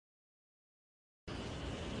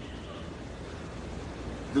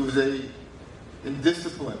There was in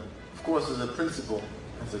discipline, of course, as a principal,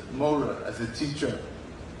 as a motor, as a teacher,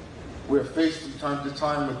 we're faced from time to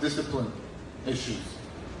time with discipline issues.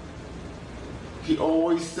 He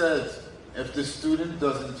always said, if the student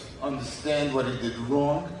doesn't understand what he did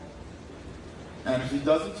wrong, and if he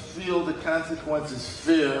doesn't feel the consequences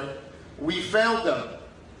fair, we failed them,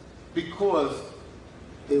 because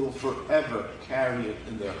they will forever carry it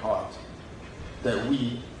in their heart that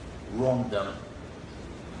we wronged them.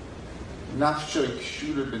 Nafshay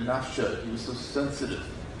kshuda b'nafshay. He was so sensitive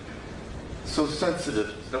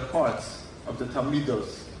to the hearts of the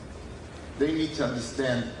Talmidos. They need to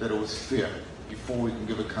understand that it was fair before we can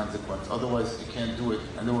give a consequence. Otherwise, you can't do it.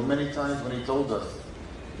 And there were many times when he told us,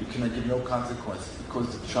 you cannot give no consequence,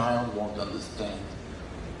 because the child won't understand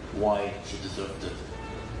why she deserved it.